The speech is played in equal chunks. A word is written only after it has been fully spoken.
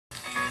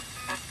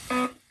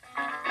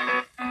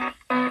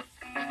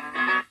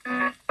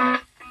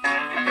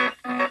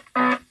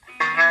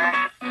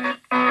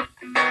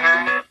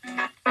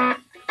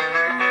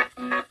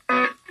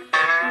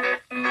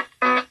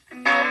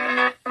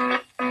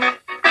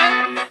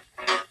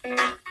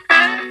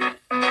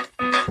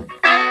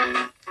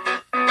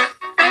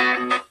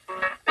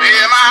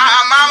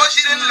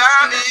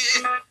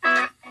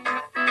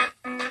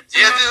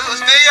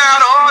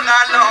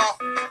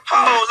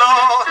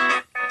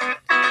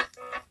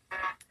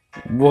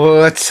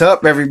What's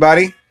up,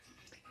 everybody?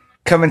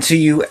 Coming to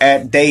you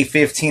at day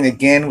 15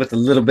 again with a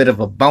little bit of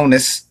a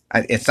bonus.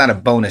 It's not a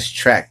bonus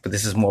track, but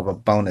this is more of a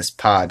bonus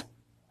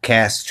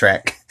podcast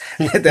track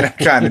that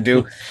I'm trying to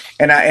do.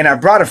 And I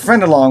brought a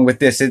friend along with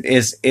this. It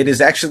is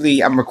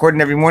actually, I'm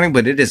recording every morning,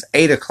 but it is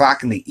 8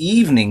 o'clock in the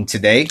evening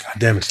today. God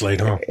damn, it's late,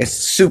 huh? It's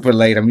super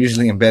late. I'm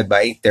usually in bed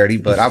by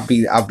 8:30, but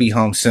I'll be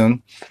home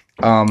soon.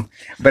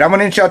 But I'm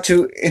gonna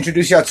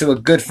introduce y'all to a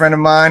good friend of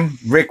mine,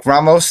 Rick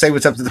Ramos. Say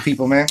what's up to the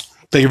people, man.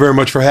 Thank you very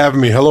much for having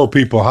me. Hello,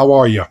 people. How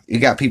are you? You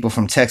got people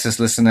from Texas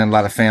listening, a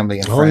lot of family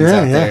and friends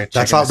out there.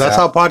 That's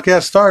how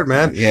podcasts start,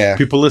 man. Yeah,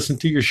 people listen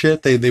to your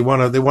shit. They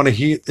want to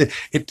hear it.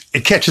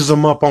 It catches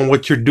them up on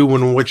what you're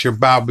doing and what you're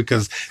about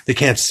because they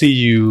can't see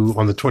you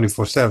on the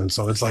 24/7.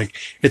 So it's like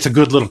it's a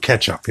good little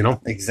catch up, you know.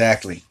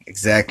 Exactly.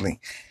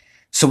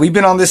 So we've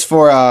been on this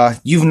for,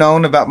 you've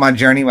known about my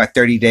journey, my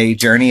 30-day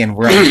journey, and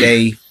we're on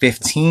day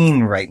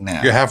 15 right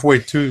now. You're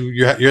halfway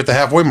you're at the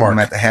halfway mark. I'm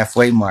at the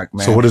halfway mark,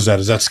 man. So what is that?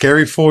 Is that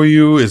scary for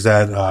you? Is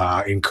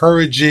that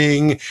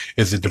encouraging?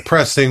 Is it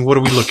depressing? What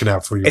are we looking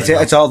at for you?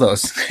 It's all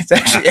those. It's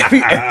actually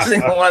every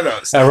single one of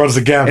those. That runs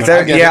the gamut.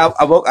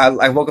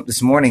 I woke up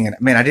this morning and,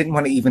 man, I didn't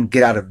want to even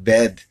get out of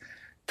bed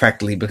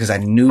practically because I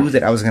knew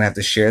that I was going to have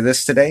to share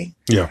this today.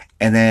 Yeah.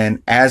 And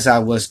then as I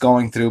was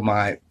going through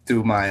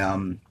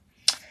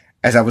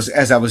as I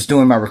was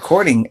doing my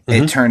recording,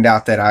 it turned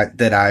out that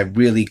I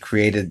really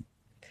created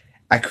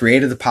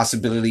the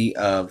possibility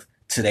of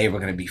today we're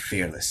going to be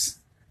fearless.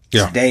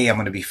 Yeah. Today I'm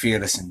going to be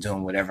fearless in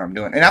doing whatever I'm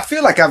doing. And I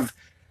feel like I've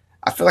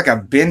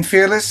been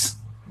fearless,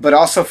 but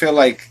also feel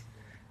like,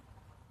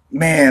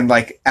 man,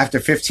 like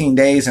after 15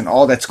 days and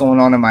all that's going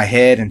on in my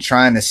head and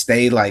trying to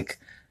stay like,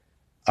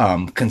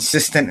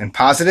 consistent and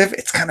positive,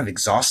 it's kind of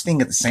exhausting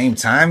at the same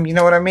time. You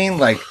know what I mean?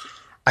 Like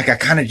I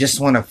kind of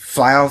just want to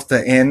fly off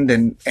the end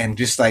and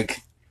just like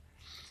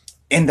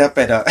end up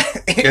at a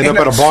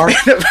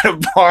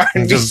bar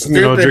and just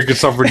drinking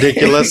something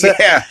ridiculous.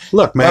 Yeah.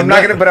 Look, man.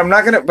 But I'm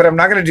not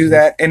gonna do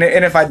that. And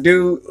if I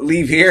do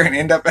leave here and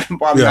end up at a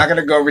bar, I'm not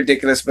gonna go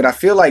ridiculous. But I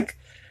feel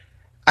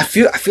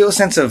a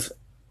sense of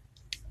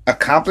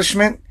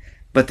accomplishment.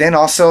 But then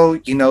also,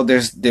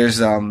 there's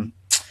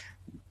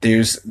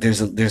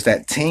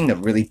that ting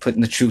of really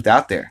putting the truth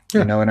out there. Yeah.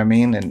 You know what I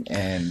mean?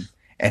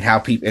 And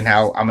how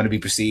I'm going to be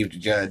perceived,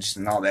 judged,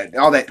 and all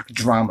that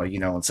drama,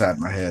 inside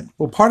my head.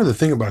 Well, part of the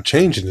thing about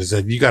changing is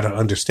that you got to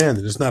understand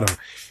that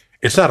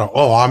it's not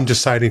oh, I'm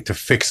deciding to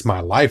fix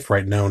my life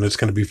right now and it's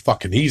going to be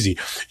fucking easy.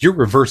 You're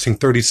reversing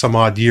 30 some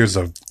odd years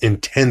of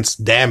intense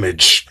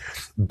damage,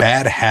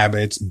 bad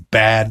habits,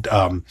 bad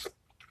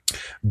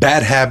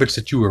habits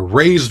that you were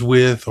raised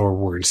with or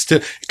were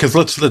instilled. Because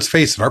let's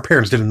face it, our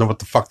parents didn't know what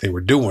the fuck they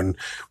were doing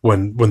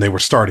when they were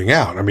starting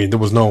out. I mean, there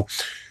was no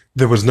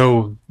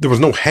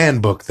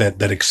handbook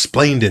that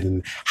explained it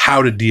and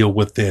how to deal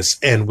with this.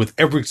 And with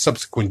every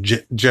subsequent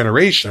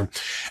generation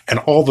and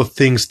all the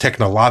things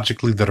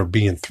technologically that are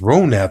being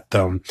thrown at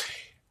them,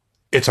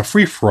 it's a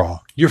free for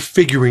all. You're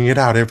figuring it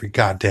out every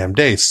goddamn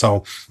day.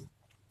 So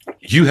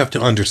you have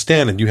to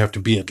understand, and you have to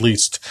be at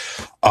least,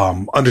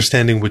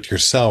 understanding with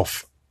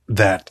yourself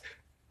that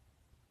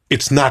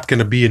it's not going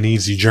to be an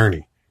easy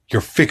journey.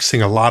 You're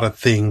fixing a lot of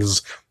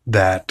things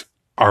that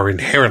are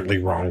inherently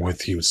wrong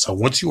with you. So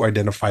once you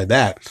identify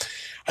that,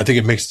 I think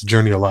it makes the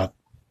journey a lot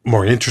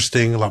more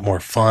interesting, a lot more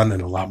fun,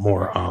 and a lot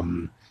more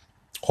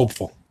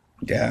hopeful.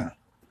 Yeah.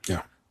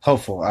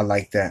 Hopeful. I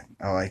like that.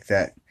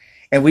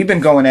 And we've been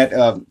going at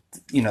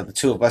the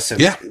two of us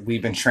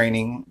we've been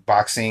training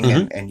boxing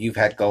and you've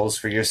had goals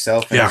for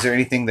yourself. And is there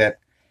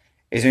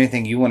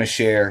anything you want to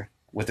share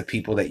with the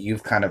people that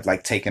you've kind of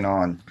like taken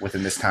on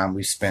within this time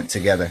we've spent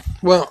together?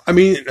 Well, I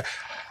mean,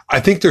 I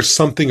think there's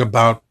something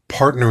about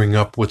partnering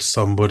up with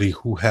somebody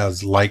who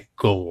has like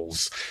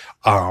goals.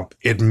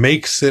 It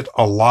makes it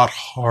a lot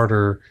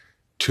harder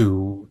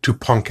to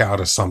punk out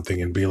of something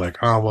and be like,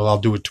 oh, well, I'll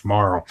do it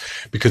tomorrow.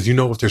 Because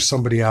if there's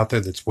somebody out there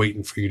that's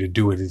waiting for you to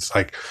do it, it's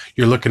like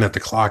you're looking at the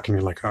clock and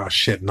you're like, oh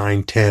shit,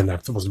 9:10.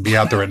 I'm supposed to be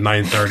out there at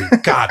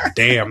 9:30. God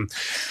damn.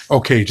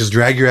 Okay, just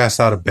drag your ass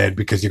out of bed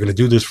because you're going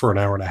to do this for an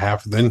hour and a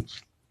half. And then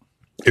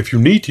if you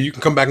need to, you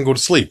can come back and go to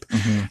sleep.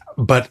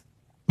 Mm-hmm. But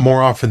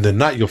more often than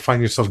not, you'll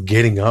find yourself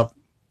getting up,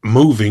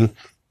 moving,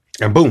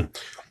 and boom,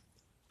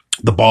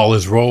 the ball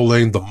is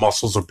rolling, the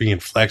muscles are being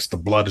flexed, the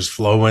blood is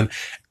flowing,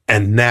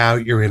 and now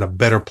you're in a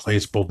better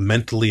place both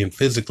mentally and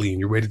physically, and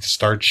you're ready to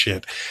start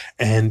shit.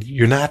 And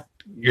you're not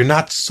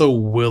so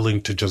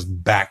willing to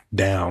just back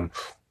down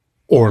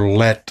or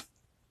let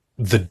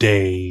the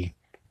day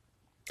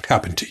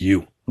happen to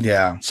you.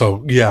 Yeah.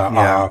 So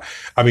I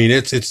mean,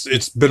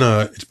 it's been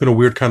a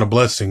weird kind of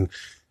blessing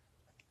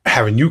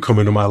having you come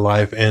into my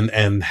life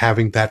and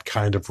having that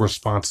kind of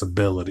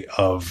responsibility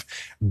of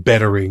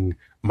bettering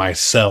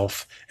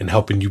myself and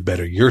helping you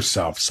better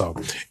yourself. So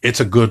I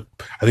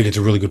think it's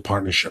a really good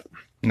partnership.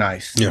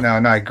 Nice. Yeah.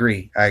 No, I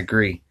agree.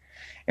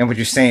 And what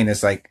you're saying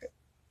is like,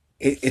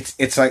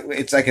 it's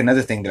like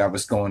another thing that I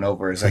was going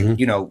over is like,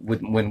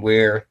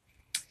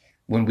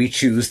 when we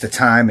choose the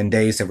time and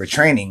days that we're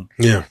training,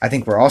 I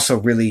think we're also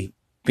really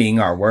being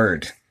our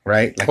word.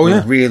 right? Like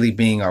we're really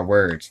being our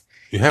words.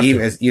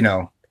 Even as, you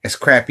know, as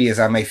crappy as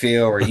I may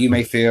feel, or you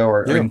may feel,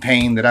 or in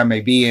pain that I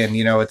may be in,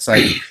 you know, it's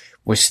like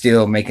we're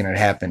still making it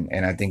happen.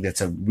 And I think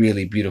that's a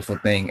really beautiful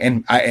thing.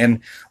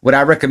 And what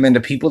I recommend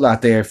to people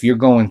out there, if you're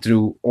going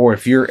through, or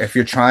if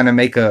you're trying to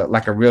make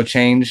a real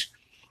change,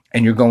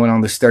 and you're going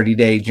on this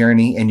 30-day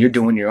journey, and you're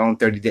doing your own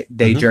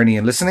 30-day journey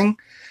and listening,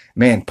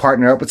 man,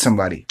 partner up with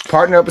somebody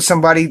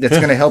that's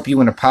going to help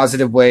you in a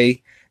positive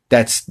way.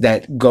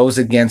 That goes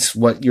against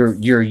what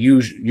you're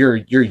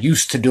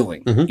used to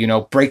doing. You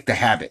know, break the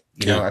habit.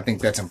 You know, I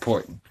think that's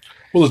important.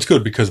 Well, it's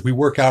good because we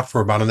work out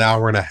for about an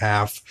hour and a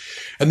half,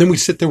 and then we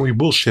sit there and we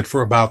bullshit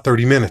for about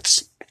 30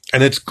 minutes.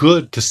 And it's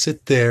good to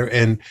sit there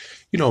and,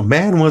 you know,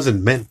 man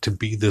wasn't meant to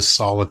be this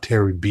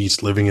solitary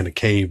beast living in a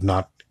cave,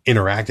 not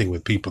interacting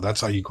with people.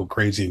 That's how you go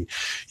crazy and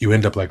you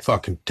end up like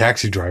fucking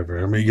Taxi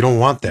Driver. I mean, you don't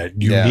want that.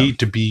 You need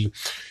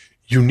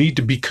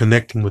to be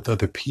connecting with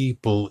other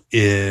people,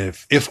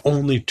 if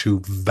only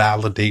to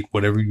validate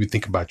whatever you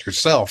think about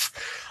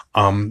yourself.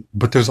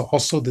 But there's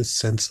also this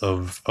sense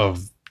of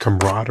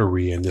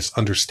camaraderie and this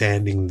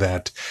understanding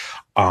that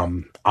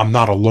I'm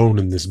not alone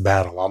in this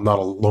battle. I'm not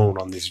alone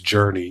on this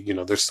journey. You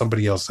know, there's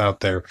somebody else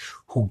out there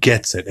who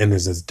gets it and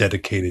is as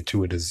dedicated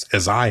to it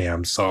as I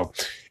am. So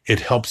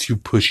it helps you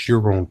push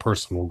your own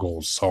personal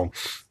goals. So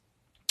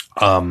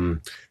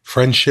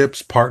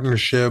friendships,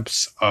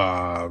 partnerships,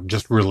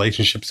 just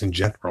relationships in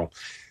general,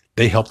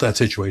 they help that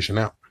situation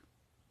out.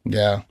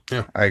 Yeah.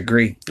 I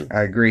agree.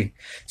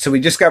 So we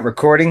just got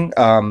recording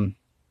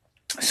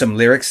some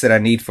lyrics that I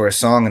need for a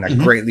song, and I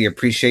greatly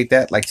appreciate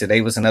that. Like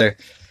today was another.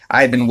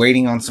 I had been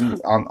waiting on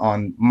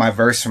on my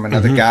verse from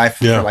another guy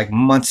for like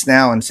months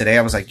now, and today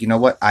I was like, you know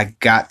what, I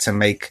got to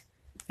make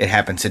it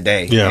happen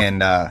today.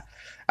 And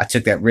I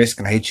took that risk,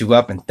 and I hit you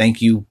up, and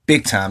thank you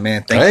big time,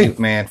 man. Thank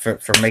you, man, for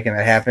making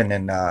that happen.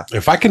 And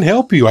if I can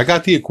help you, I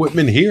got the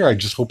equipment here. I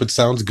just hope it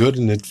sounds good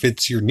and it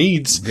fits your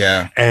needs.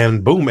 Yeah.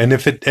 And boom. And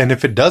if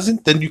it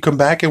doesn't, then you come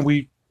back and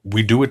we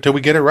do it till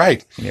we get it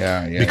right.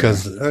 Yeah.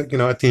 Because you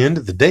know, at the end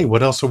of the day,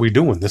 what else are we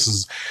doing?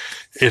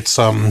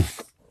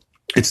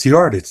 It's the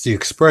art, it's the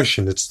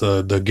expression, it's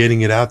the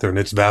getting it out there, and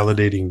it's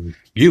validating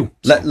you.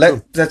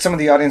 Let some of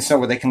the audience know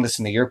where they can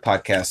listen to your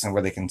podcast and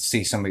where they can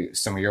see some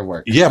of your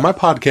work. Yeah, my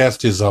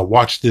podcast is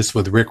Watch This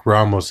with Rick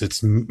Ramos.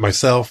 It's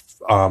myself,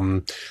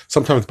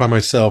 sometimes by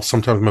myself,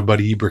 sometimes my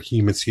buddy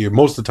Ibrahim is here.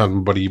 Most of the time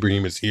my buddy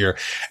Ibrahim is here,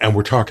 and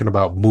we're talking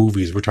about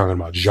movies, we're talking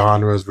about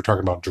genres, we're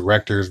talking about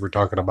directors, we're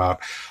talking about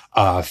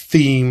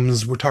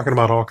themes, we're talking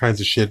about all kinds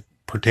of shit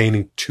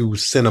pertaining to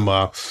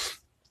cinema,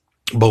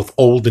 both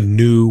old and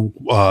new,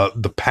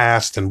 the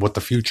past and what the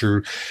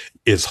future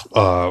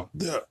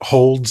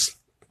holds.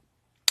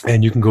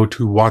 And you can go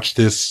to watch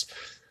this.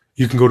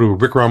 You can go to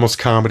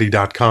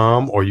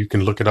rickramoscomedy.com, or you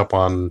can look it up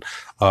on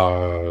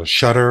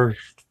Stitcher,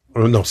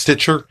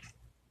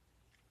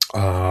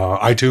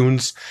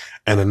 iTunes,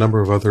 and a number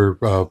of other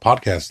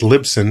podcasts.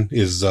 Libsyn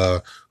is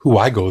who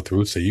I go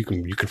through, so you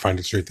can find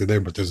it straight through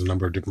there. But there's a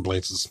number of different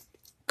places.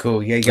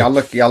 Cool. Yeah, y'all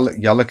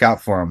look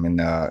out for him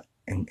and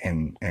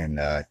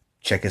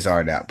check his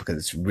art out, because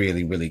it's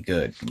really, really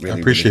good. Really, I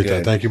appreciate really good.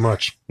 that. Thank you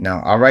much.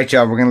 No, all right,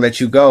 y'all. We're gonna let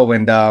you go,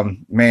 and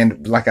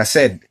man, like I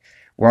said,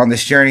 we're on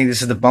this journey.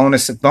 This is the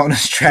bonus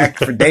track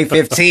for day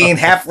 15.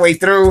 Halfway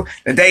through,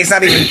 the day's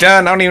not even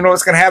done. I don't even know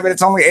what's gonna happen.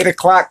 It's only 8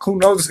 o'clock. Who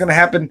knows what's gonna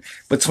happen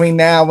between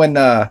now and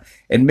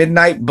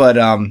midnight? But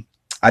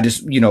I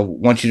just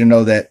want you to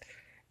know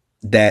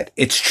that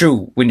it's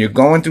true. When you're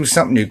going through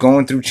something, you're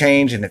going through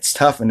change, and it's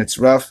tough and it's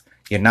rough,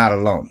 you're not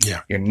alone.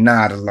 Yeah, you're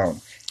not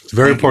alone. It's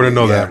very important to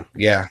know that.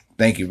 Yeah.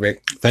 Thank you,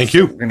 Rick. Thank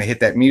you. We're going to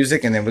hit that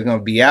music, and then we're going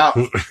to be out.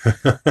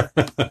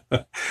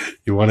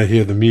 You want to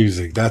hear the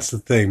music. That's the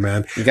thing,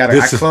 man. You got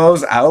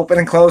to, I open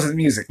and close the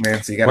music,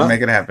 man. So you got to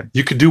make it happen.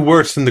 You could do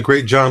worse than the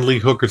great John Lee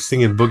Hooker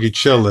singing Boogie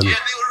Chillin',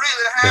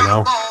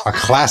 a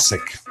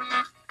classic.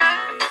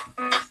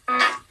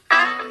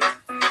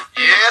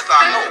 Yes,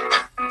 I know.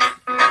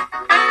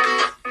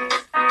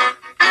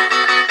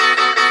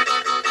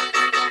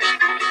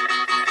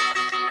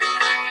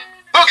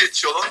 Boogie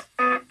Chillin'.